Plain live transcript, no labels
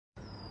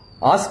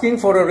Asking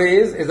for a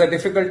raise is a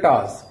difficult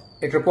task.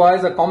 It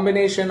requires a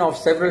combination of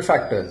several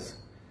factors,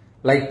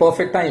 like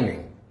perfect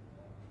timing.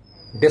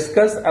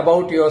 Discuss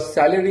about your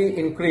salary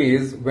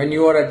increase when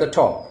you are at the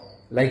top,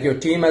 like your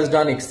team has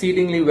done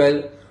exceedingly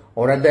well,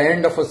 or at the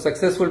end of a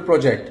successful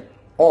project,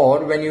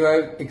 or when you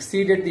have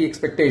exceeded the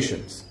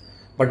expectations,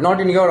 but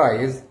not in your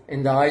eyes,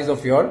 in the eyes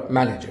of your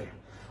manager.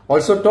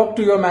 Also talk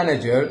to your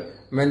manager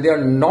when they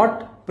are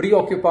not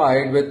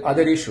preoccupied with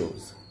other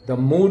issues. The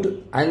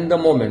mood and the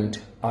moment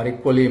are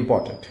equally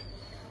important.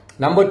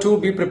 Number 2,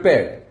 be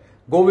prepared.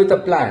 Go with a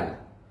plan.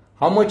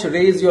 How much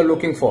raise you are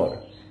looking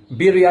for.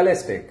 Be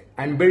realistic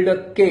and build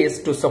a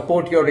case to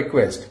support your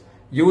request.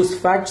 Use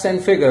facts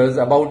and figures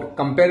about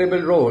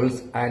comparable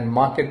roles and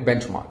market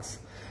benchmarks.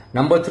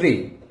 Number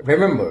 3,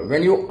 remember,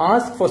 when you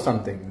ask for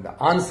something,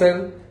 the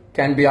answer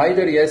can be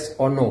either yes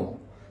or no.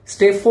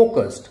 Stay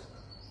focused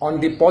on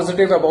the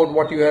positive about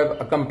what you have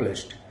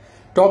accomplished.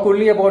 Talk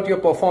only about your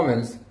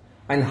performance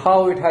and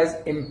how it has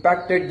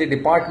impacted the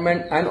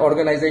department and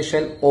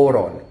organization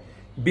overall.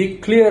 Be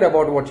clear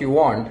about what you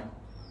want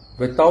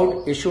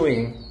without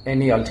issuing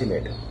any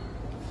ultimatum.